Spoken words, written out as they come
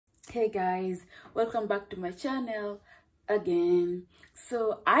Hey guys, welcome back to my channel again.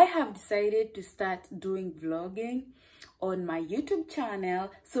 So I have decided to start doing vlogging on my YouTube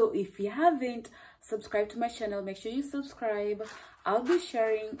channel. So if you haven't subscribed to my channel, make sure you subscribe. I'll be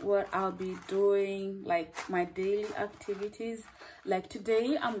sharing what I'll be doing, like my daily activities. Like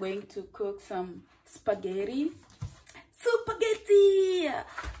today I'm going to cook some spaghetti,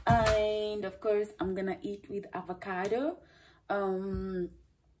 and of course I'm gonna eat with avocado.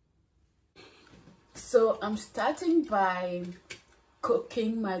 So I'm starting by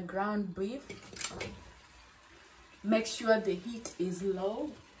cooking my ground beef. Make sure the heat is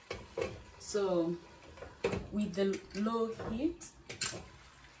low. So with the low heat,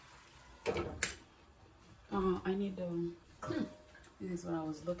 I need this is what I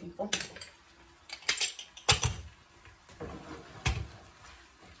was looking for.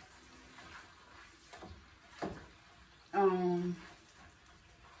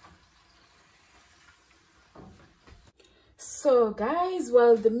 So guys,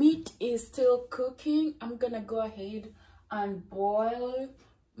 while the meat is still cooking, I'm gonna go ahead and boil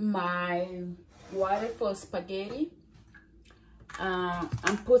my water for spaghetti,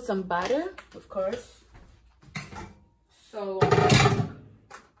 and put some butter, of course. So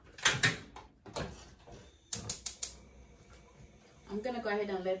I'm gonna go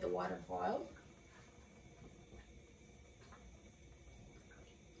ahead and let the water boil.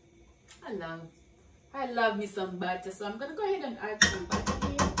 I love me some butter, so I'm gonna go ahead and add some butter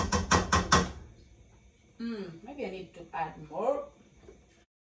here. Maybe I need to add more.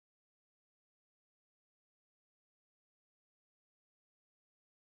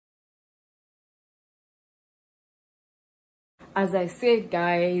 As I said,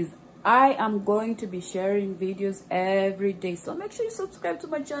 guys, I am going to be sharing videos every day, so make sure you subscribe to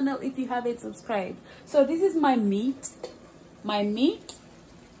my channel if you haven't subscribed. So this is my meat. My meat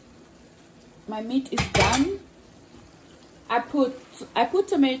is done. I put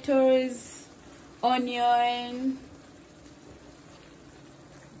tomatoes, onion,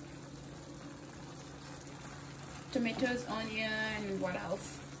 and what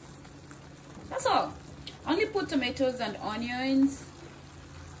else? That's all. I only put tomatoes and onions,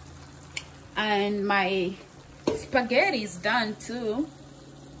 and my spaghetti is done too.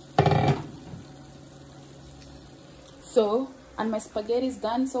 And my spaghetti is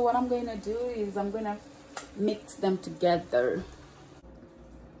done. So what I'm going to do is I'm going to mix them together.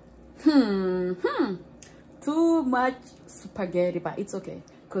 Too much spaghetti, but it's okay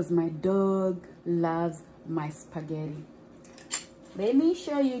because my dog loves my spaghetti. Let me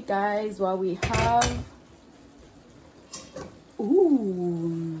show you guys what we have.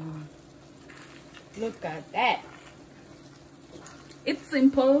 Ooh, look at that. It's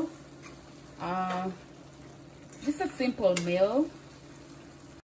simple. This is a simple meal.